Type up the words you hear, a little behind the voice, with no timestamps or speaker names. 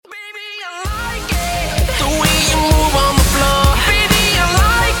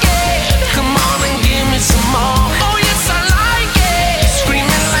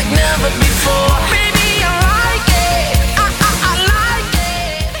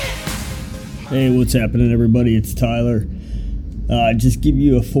Hey, what's happening, everybody? It's Tyler. Just give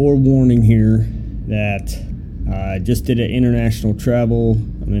you a forewarning here that I just did an international travel.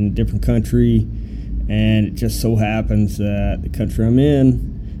 I'm in a different country, and it just so happens that the country I'm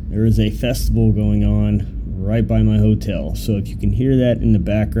in, there is a festival going on right by my hotel. So if you can hear that in the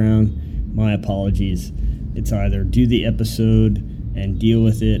background, my apologies. It's either do the episode and deal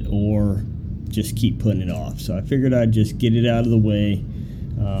with it or just keep putting it off. So I figured I'd just get it out of the way.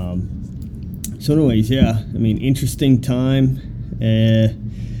 So anyways, interesting time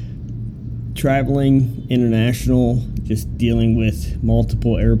traveling international, just dealing with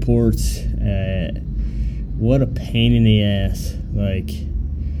multiple airports. What a pain in the ass. Like,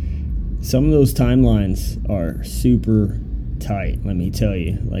 some of those timelines are super tight, let me tell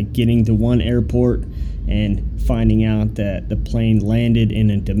you. Like, getting to one airport and finding out that the plane landed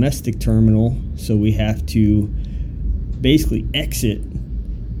in a domestic terminal, so we have to basically exit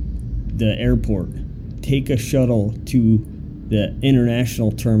the airport, take a shuttle to the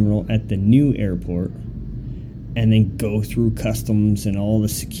international terminal at the new airport, and then go through customs and all the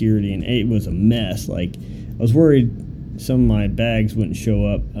security. And it was a mess. Like, I was worried some of my bags wouldn't show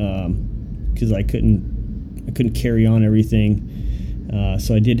up because I couldn't carry on everything.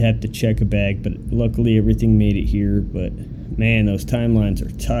 So I did have to check a bag, but luckily everything made it here. But man, those timelines are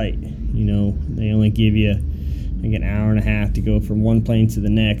tight. You know, they only give you like an hour and a half to go from one plane to the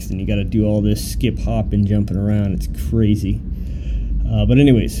next, and you got to do all this skip, hop, and jumping around. It's crazy. But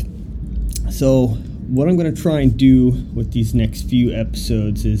anyways, so what I'm going to try and do with these next few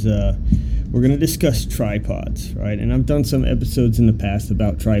episodes is we're going to discuss tripods, right? And I've done some episodes in the past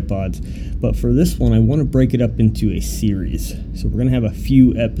about tripods, but for this one, I want to break it up into a series. So we're going to have a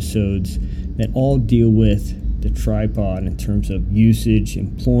few episodes that all deal with the tripod in terms of usage,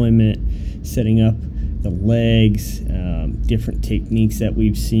 employment, setting up the legs, different techniques that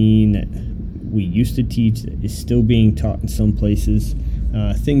we've seen that we used to teach that is still being taught in some places,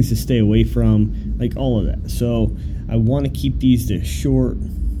 things to stay away from, like all of that. So I want to keep these to short,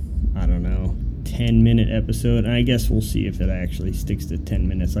 10-minute episode, and I guess we'll see if it actually sticks to 10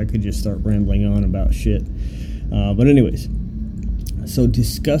 minutes. I could just start rambling on about shit. But anyways, so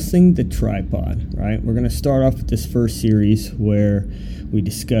discussing the tripod, right? We're going to start off with this first series where we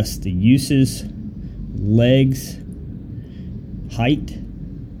discuss the uses, legs, height,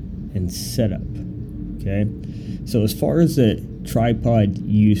 and setup. Okay, so as far as the tripod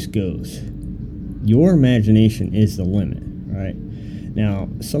use goes, your imagination is the limit, right? Now,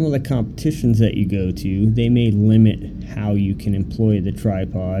 some of the competitions that you go to, they may limit how you can employ the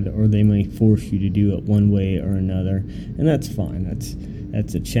tripod, or they may force you to do it one way or another, and that's fine.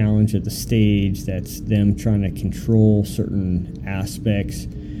 That's a challenge of the stage. That's them trying to control certain aspects.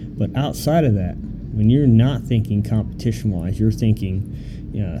 But outside of that, when you're not thinking competition-wise, you're thinking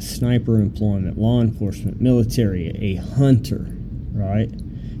sniper employment, law enforcement, military, a hunter, right?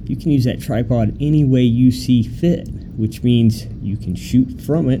 You can use that tripod any way you see fit, which means you can shoot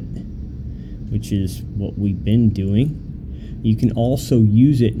from it, which is what we've been doing. You can also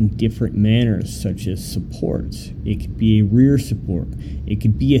use it in different manners, such as supports. It could be a rear support. It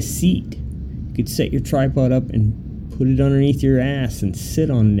could be a seat. You could set your tripod up and put it underneath your ass and sit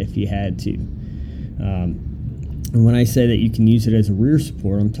on it if you had to. And when I say that you can use it as a rear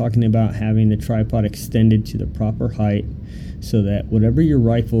support, I'm talking about having the tripod extended to the proper height so that whatever your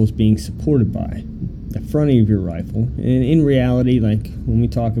rifle is being supported by, the front of your rifle, and in reality, like when we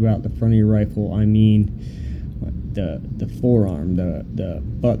talk about the front of your rifle, I mean the forearm, the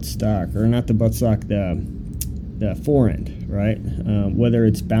buttstock, or not the buttstock, the forend, right? Whether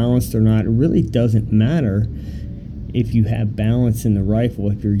it's balanced or not, it really doesn't matter if you have balance in the rifle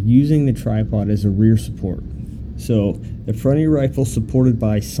if you're using the tripod as a rear support. So the front of your rifle supported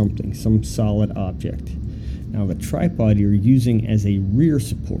by something, some solid object. Now the tripod you're using as a rear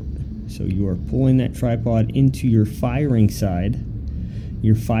support. So you are pulling that tripod into your firing side.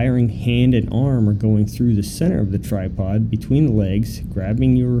 Your firing hand and arm are going through the center of the tripod between the legs,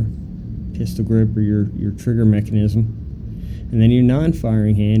 grabbing your pistol grip or your trigger mechanism. And then your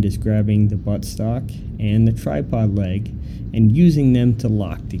non-firing hand is grabbing the buttstock and the tripod leg and using them to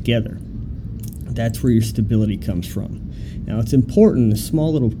lock together. That's where your stability comes from. Now, it's important, a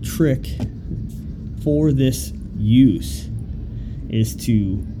small little trick for this use is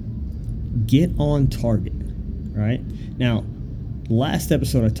to get on target, right? Now, the last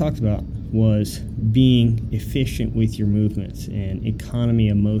episode I talked about was being efficient with your movements and economy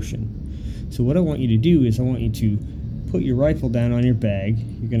of motion. So what I want you to do is I want you to put your rifle down on your bag.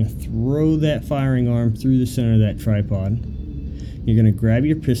 You're going to throw that firing arm through the center of that tripod. You're going to grab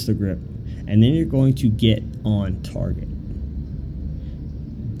your pistol grip, and then you're going to get on target.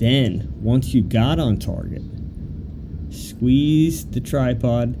 Then, once you got on target, squeeze the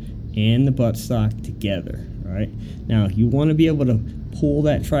tripod and the buttstock together, right? Now, you want to be able to pull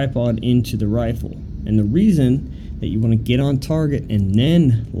that tripod into the rifle. And the reason that you want to get on target and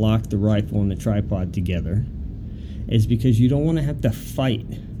then lock the rifle and the tripod together is because you don't want to have to fight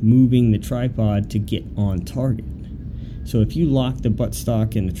moving the tripod to get on target. So if you lock the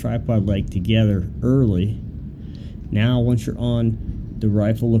buttstock and the tripod leg together early, now once you're on the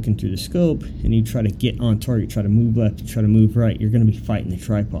rifle looking through the scope and you try to get on target, try to move left, try to move right, you're going to be fighting the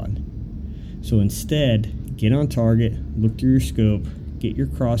tripod. So instead, get on target, look through your scope, get your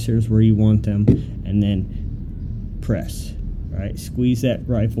crosshairs where you want them, and then press, right? Squeeze that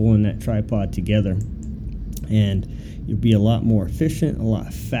rifle and that tripod together, and you'll be a lot more efficient, a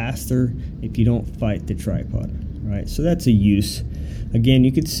lot faster if you don't fight the tripod, right? So that's a use. Again,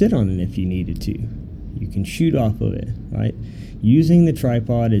 you could sit on it if you needed to. You can shoot off of it, right? Using the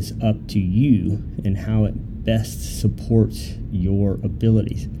tripod is up to you and how it best supports your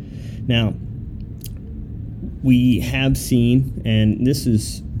abilities. Now, we have seen, and this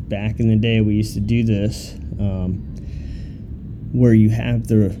is back in the day, we used to do this, where you have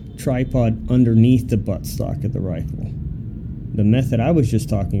the tripod underneath the buttstock of the rifle. The method I was just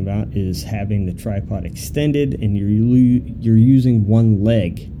talking about is having the tripod extended and you're using one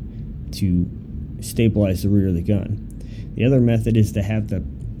leg to stabilize the rear of the gun. The other method is to have the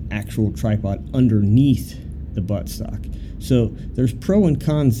actual tripod underneath the buttstock. So there's pro and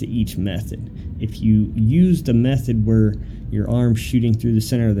cons to each method. If you use the method where your arm's shooting through the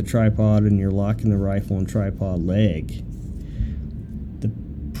center of the tripod and you're locking the rifle and tripod leg, the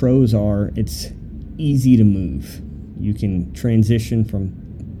pros are it's easy to move. You can transition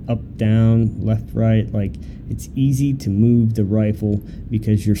from up, down, left, right. Like, it's easy to move the rifle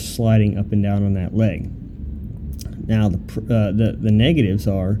because you're sliding up and down on that leg. Now, the negatives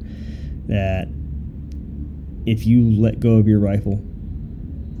are that if you let go of your rifle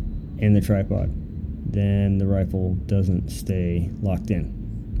and the tripod, then the rifle doesn't stay locked in,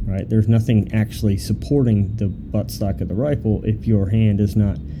 right? There's nothing actually supporting the buttstock of the rifle if your hand is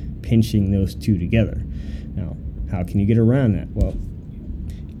not pinching those two together. Now, how can you get around that? Well,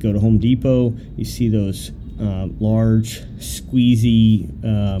 go to Home Depot, you see those large, squeezy,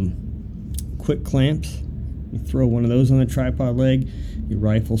 quick clamps. You throw one of those on the tripod leg, your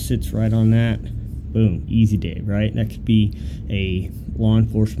rifle sits right on that. Boom, easy day, right? That could be a law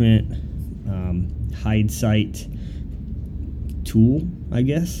enforcement hide sight tool, I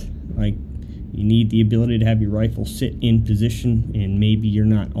guess. Like, you need the ability to have your rifle sit in position, and maybe you're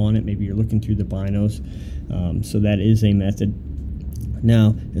not on it, maybe you're looking through the binos. So that is a method.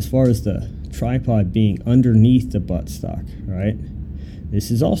 Now, as far as the tripod being underneath the buttstock, right? This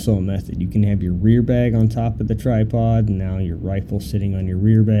is also a method. You can have your rear bag on top of the tripod, and now your rifle sitting on your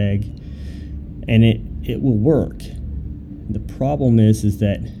rear bag, and it will work. The problem is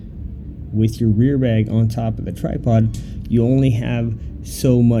that with your rear bag on top of the tripod, you only have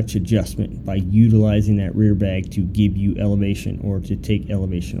so much adjustment by utilizing that rear bag to give you elevation or to take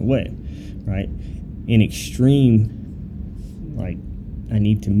elevation away, right? In extreme, like, I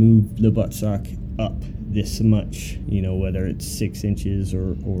need to move the buttstock up this much, whether it's 6 inches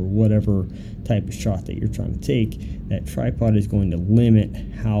or whatever type of shot that you're trying to take, that tripod is going to limit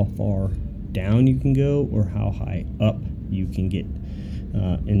how far down you can go or how high up you can get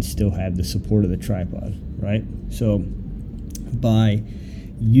and still have the support of the tripod, right? So by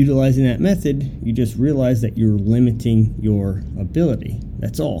utilizing that method, you just realize that you're limiting your ability.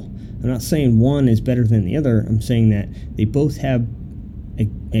 That's all. I'm not saying one is better than the other. I'm saying that they both have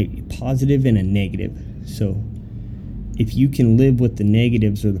a positive and a negative. So if you can live with the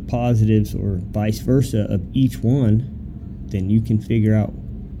negatives or the positives or vice versa of each one, then you can figure out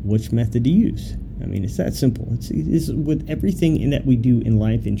which method to use. I mean, it's that simple. It's with everything that we do in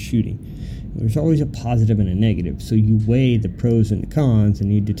life and shooting. There's always a positive and a negative. So you weigh the pros and the cons,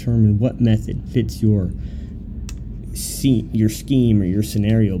 and you determine what method fits your scheme or your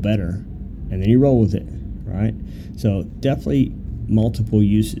scenario better, and then you roll with it, right? So definitely multiple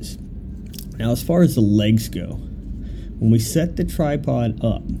uses. Now, as far as the legs go, when we set the tripod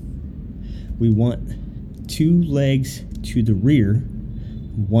up, we want 2 legs to the rear,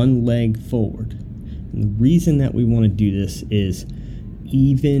 1 leg forward. And the reason that we want to do this is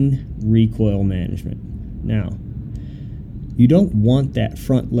even recoil management. Now, you don't want that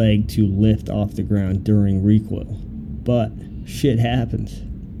front leg to lift off the ground during recoil, but shit happens.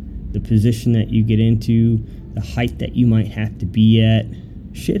 The position that you get into, the height that you might have to be at,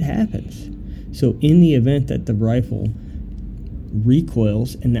 shit happens. So in the event that the rifle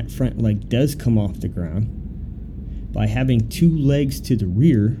recoils and that front leg does come off the ground, by having two legs to the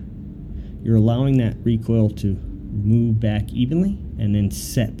rear, you're allowing that recoil to move back evenly and then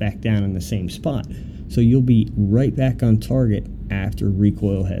set back down in the same spot. So you'll be right back on target after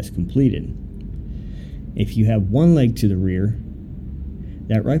recoil has completed. If you have one leg to the rear,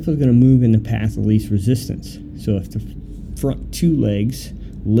 that rifle is going to move in the path of least resistance. So if the front two legs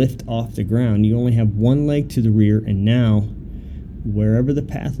lift off the ground, you only have one leg to the rear, and now wherever the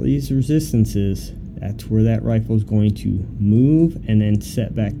path of least resistance is, that's where that rifle is going to move and then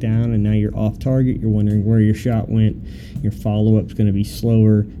set back down, and now you're off target. You're wondering where your shot went. Your follow-up is going to be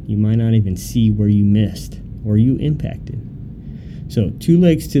slower. You might not even see where you missed or you impacted. So two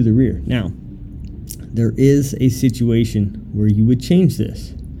legs to the rear. Now, there is a situation where you would change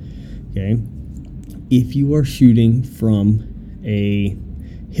this, okay? If you are shooting from a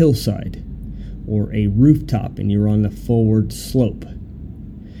hillside or a rooftop and you're on the forward slope,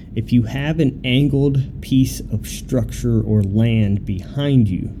 if you have an angled piece of structure or land behind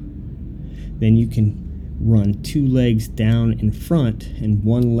you, then you can run two legs down in front and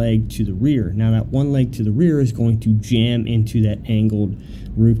one leg to the rear. Now that one leg to the rear is going to jam into that angled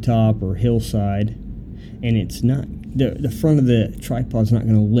rooftop or hillside, and it's not, the front of the tripod's not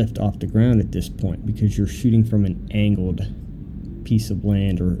going to lift off the ground at this point because you're shooting from an angled piece of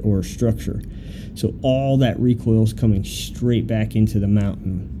land or structure. So all that recoil is coming straight back into the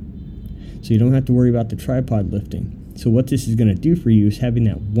mountain. So you don't have to worry about the tripod lifting. So what this is going to do for you is having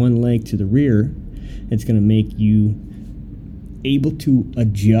that one leg to the rear, it's going to make you able to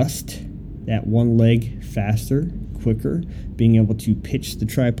adjust that one leg faster, quicker, being able to pitch the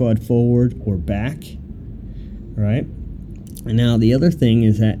tripod forward or back, right? And now the other thing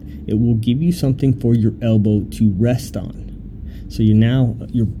is that it will give you something for your elbow to rest on. So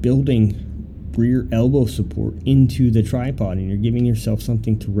you're building rear elbow support into the tripod, and you're giving yourself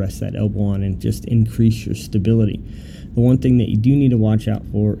something to rest that elbow on and just increase your stability. The one thing that you do need to watch out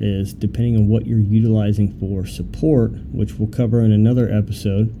for is, depending on what you're utilizing for support, which we'll cover in another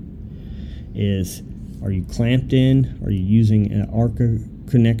episode, is, are you clamped in? Are you using an ARCA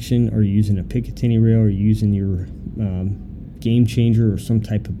connection? Are you using a Picatinny rail? Are you using your game changer or some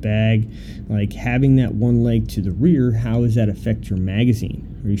type of bag? Like, having that one leg to the rear, how does that affect your magazine?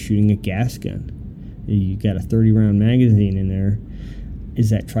 Are you shooting a gas gun? You got a 30-round magazine in there. Is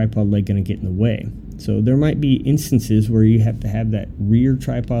that tripod leg going to get in the way? So there might be instances where you have to have that rear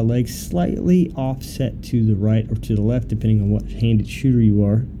tripod leg slightly offset to the right or to the left, depending on what handed shooter you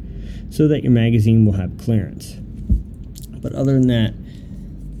are, so that your magazine will have clearance. But other than that,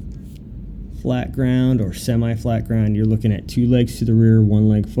 flat ground or semi-flat ground, you're looking at two legs to the rear, one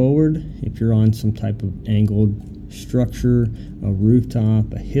leg forward. If you're on some type of angled structure, a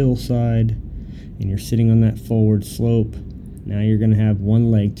rooftop, a hillside, and you're sitting on that forward slope, now you're going to have one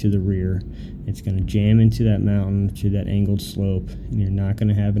leg to the rear. It's going to jam into that mountain, to that angled slope, and you're not going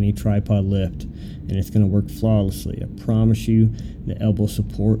to have any tripod lift, and it's going to work flawlessly. I promise you, the elbow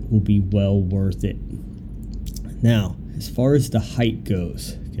support will be well worth it. Now, as far as the height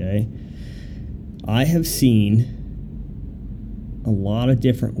goes, okay, I have seen a lot of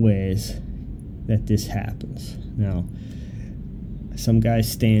different ways that this happens. Now, some guys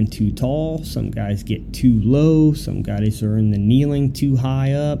stand too tall, some guys get too low, some guys are in the kneeling too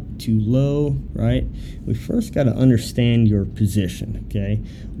high up, too low, right? We first got to understand your position, okay?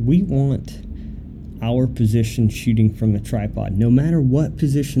 We want our position shooting from the tripod, no matter what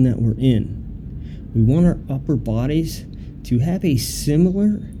position that we're in. We want our upper bodies to have a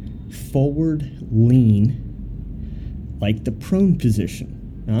similar forward lean like the prone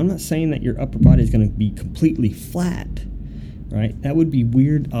position. Now, I'm not saying that your upper body is going to be completely flat, right? That would be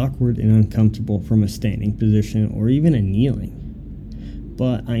weird, awkward, and uncomfortable from a standing position or even a kneeling.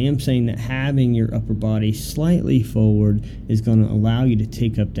 But I am saying that having your upper body slightly forward is going to allow you to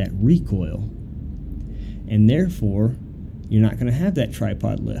take up that recoil, and therefore you're not going to have that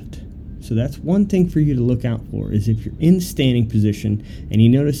tripod lift. So that's one thing for you to look out for, is if you're in standing position and you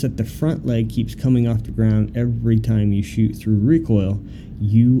notice that the front leg keeps coming off the ground every time you shoot through recoil,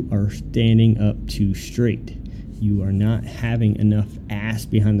 you are standing up too straight. You are not having enough ass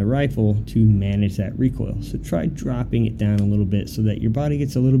behind the rifle to manage that recoil. So try dropping it down a little bit so that your body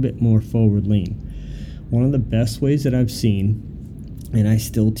gets a little bit more forward lean. One of the best ways that I've seen, and I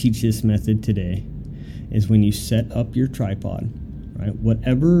still teach this method today, is when you set up your tripod, right?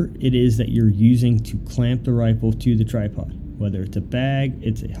 Whatever it is that you're using to clamp the rifle to the tripod, whether it's a bag,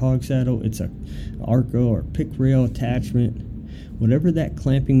 it's a hog saddle, it's a ARCA or pick rail attachment, whatever that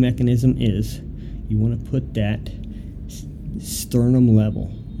clamping mechanism is, you want to put that sternum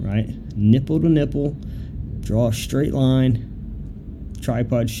level, right? Nipple to nipple, draw a straight line,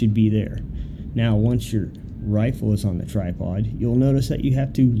 tripod should be there. Now, once you're rifle is on the tripod, you'll notice that you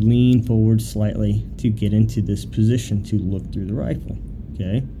have to lean forward slightly to get into this position to look through the rifle.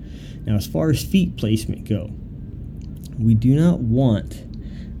 Okay? Now, as far as feet placement go, we do not want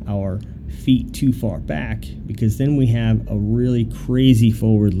our feet too far back, because then we have a really crazy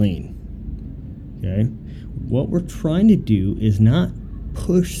forward lean. Okay? What we're trying to do is not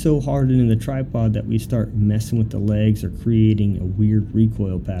push so hard into the tripod that we start messing with the legs or creating a weird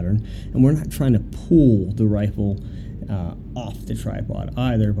recoil pattern, and we're not trying to pull the rifle off the tripod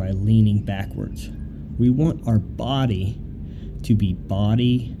either by leaning backwards. We want our body to be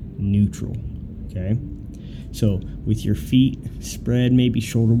body neutral. Okay? So with your feet spread maybe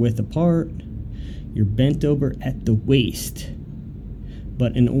shoulder width apart, you're bent over at the waist.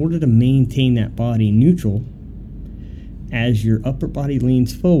 But in order to maintain that body neutral, as your upper body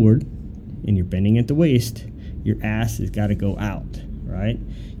leans forward and you're bending at the waist, your ass has got to go out, right?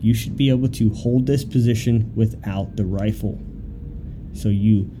 You should be able to hold this position without the rifle. So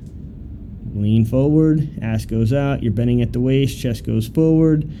you lean forward, ass goes out, you're bending at the waist, chest goes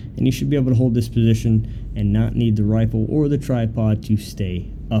forward, and you should be able to hold this position and not need the rifle or the tripod to stay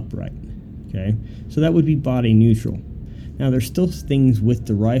upright. Okay? So that would be body neutral. Now, there's still things with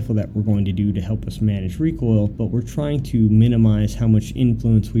the rifle that we're going to do to help us manage recoil, but we're trying to minimize how much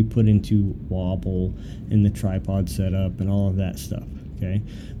influence we put into wobble and the tripod setup and all of that stuff, okay?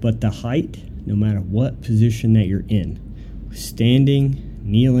 But the height, no matter what position that you're in, standing,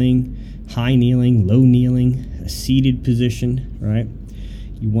 kneeling, high kneeling, low kneeling, a seated position, right?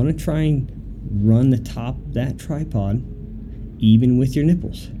 You want to try and run the top of that tripod even with your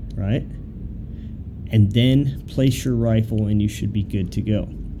nipples, right? And then place your rifle and you should be good to go.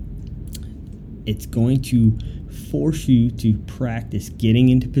 It's going to force you to practice getting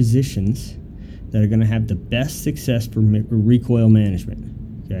into positions that are going to have the best success for recoil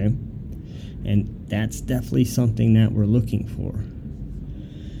management, okay? And that's definitely something that we're looking for.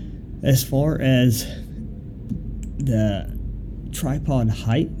 As far as the tripod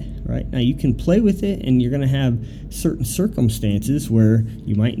height, right? Now you can play with it and you're going to have certain circumstances where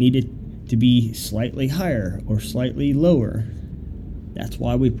you might need it to be slightly higher or slightly lower. That's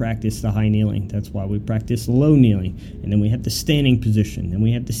why we practice the high kneeling. That's why we practice the low kneeling. And then we have the standing position. Then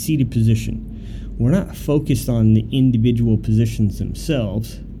we have the seated position. We're not focused on the individual positions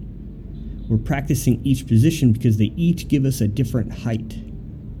themselves. We're practicing each position because they each give us a different height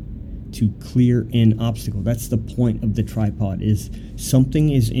to clear an obstacle. That's the point of the tripod, is something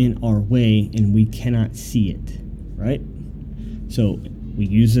is in our way and we cannot see it, right? So we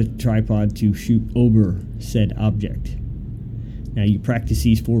use a tripod to shoot over said object. Now you practice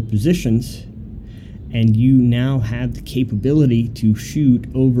these 4 positions and you now have the capability to shoot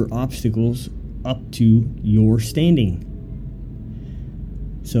over obstacles up to your standing.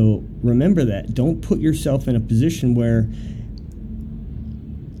 So remember that. Don't put yourself in a position where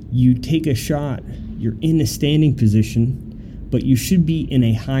you take a shot, you're in a standing position, but you should be in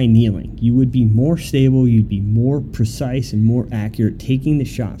a high kneeling. You would be more stable, you'd be more precise and more accurate taking the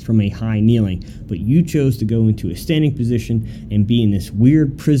shot from a high kneeling, but you chose to go into a standing position and be in this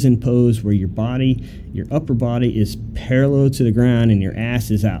weird prison pose where your body, your upper body is parallel to the ground and your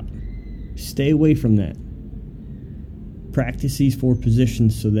ass is out. Stay away from that. Practice these 4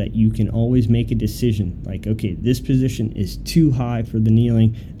 positions so that you can always make a decision like, okay, this position is too high for the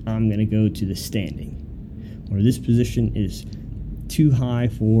kneeling, I'm going to go to the standing. Or this position is too high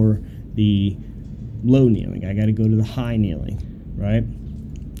for the low kneeling, I got to go to the high kneeling, right?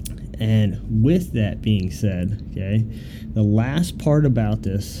 And with that being said, okay, the last part about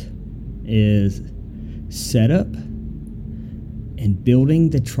this is setup and building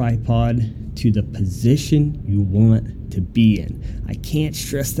the tripod to the position you want to be in. I can't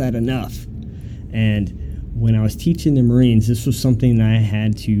stress that enough. And when I was teaching the Marines, this was something that I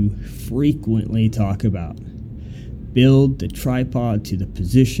had to frequently talk about. Build the tripod to the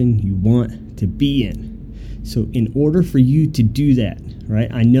position you want to be in. So in order for you to do that,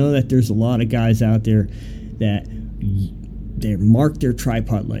 right, I know that there's a lot of guys out there that they mark their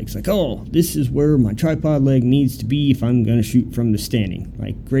tripod legs like, oh, this is where my tripod leg needs to be if I'm going to shoot from the standing.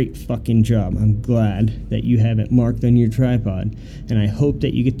 Like, great fucking job. I'm glad that you have it marked on your tripod, and I hope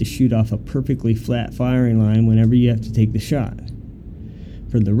that you get to shoot off a perfectly flat firing line whenever you have to take the shot.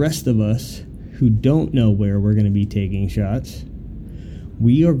 For the rest of us who don't know where we're going to be taking shots,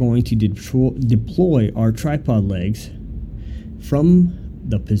 we are going to deploy our tripod legs from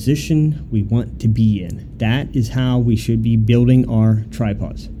the position we want to be in. That is how we should be building our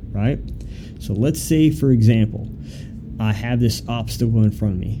tripods, right? So let's say, for example, I have this obstacle in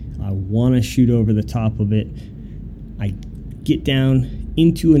front of me. I want to shoot over the top of it. I get down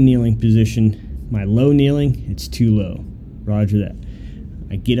into a kneeling position, my low kneeling, it's too low. Roger that.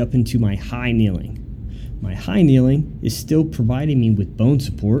 I get up into my high kneeling. My high kneeling is still providing me with bone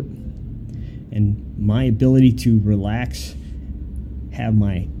support and my ability to relax, have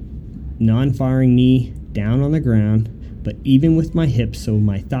my non-firing knee down on the ground, but even with my hips, so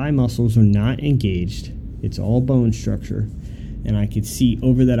my thigh muscles are not engaged, it's all bone structure, and I can see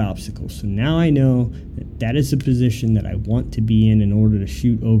over that obstacle. So now I know that that is the position that I want to be in order to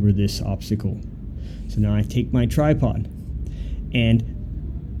shoot over this obstacle. So now I take my tripod, and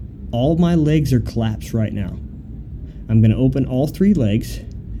all my legs are collapsed right now. I'm going to open all 3 legs,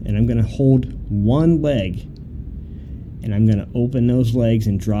 and I'm going to hold one leg, and I'm going to open those legs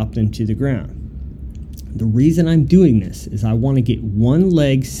and drop them to the ground. The reason I'm doing this is I want to get one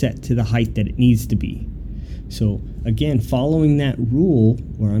leg set to the height that it needs to be. So again, following that rule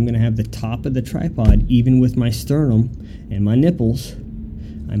where I'm going to have the top of the tripod even with my sternum and my nipples,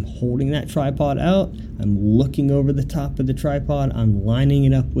 I'm holding that tripod out, I'm looking over the top of the tripod, I'm lining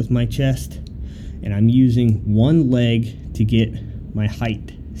it up with my chest, and I'm using one leg to get my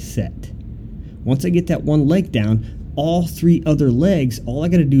height set. Once I get that one leg down, all 3 other legs, all I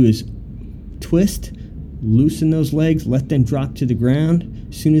got to do is twist, loosen those legs, let them drop to the ground.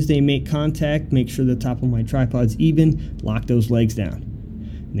 As soon as they make contact, make sure the top of my tripod's even, lock those legs down.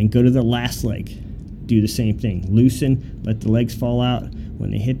 And then go to the last leg. Do the same thing. Loosen, let the legs fall out.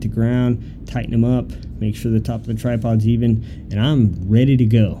 When they hit the ground, tighten them up, make sure the top of the tripod's even, and I'm ready to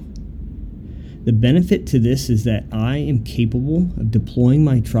go. The benefit to this is that I am capable of deploying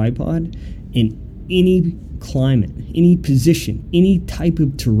my tripod in any climate, any position, any type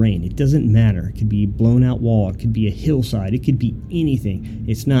of terrain. It doesn't matter. It could be a blown out wall, it could be a hillside, it could be anything.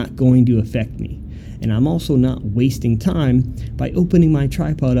 It's not going to affect me. And I'm also not wasting time by opening my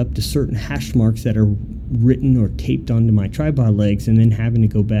tripod up to certain hash marks that are written or taped onto my tripod legs and then having to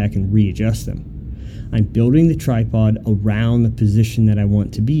go back and readjust them. I'm building the tripod around the position that I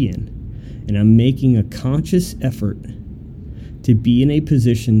want to be in. And I'm making a conscious effort to be in a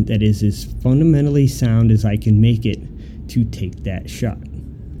position that is as fundamentally sound as I can make it to take that shot.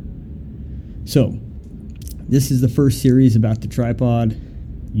 So, this is the first series about the tripod,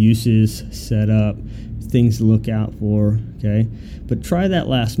 uses, setup, things to look out for, okay? But try that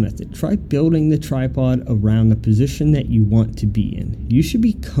last method. Try building the tripod around the position that you want to be in. You should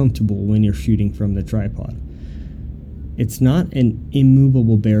be comfortable when you're shooting from the tripod. It's not an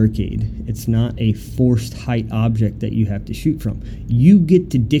immovable barricade. It's not a forced height object that you have to shoot from. You get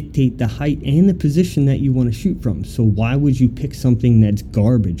to dictate the height and the position that you want to shoot from. So why would you pick something that's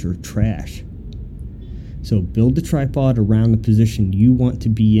garbage or trash? So build the tripod around the position you want to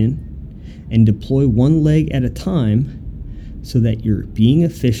be in and deploy one leg at a time so that you're being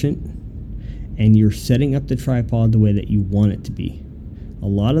efficient and you're setting up the tripod the way that you want it to be. A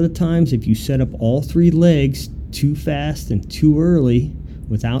lot of the times, if you set up all 3 legs too fast and too early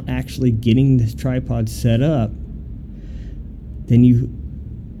without actually getting the tripod set up, then you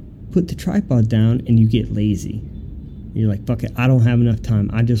put the tripod down and you get lazy. You're like, fuck it, I don't have enough time.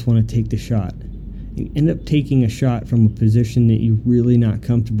 I just want to take the shot. You end up taking a shot from a position that you're really not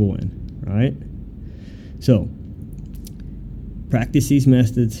comfortable in, right? So, practice these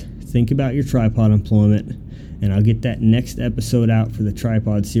methods. Think about your tripod employment, and I'll get that next episode out for the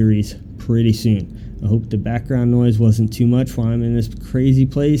tripod series pretty soon. I hope the background noise wasn't too much while I'm in this crazy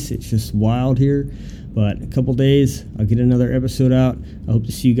place. It's just wild here. But a couple days, I'll get another episode out. I hope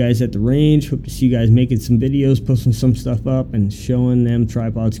to see you guys at the range. Hope to see you guys making some videos, posting some stuff up, and showing them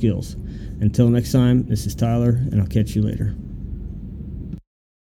tripod skills. Until next time, this is Tyler, and I'll catch you later.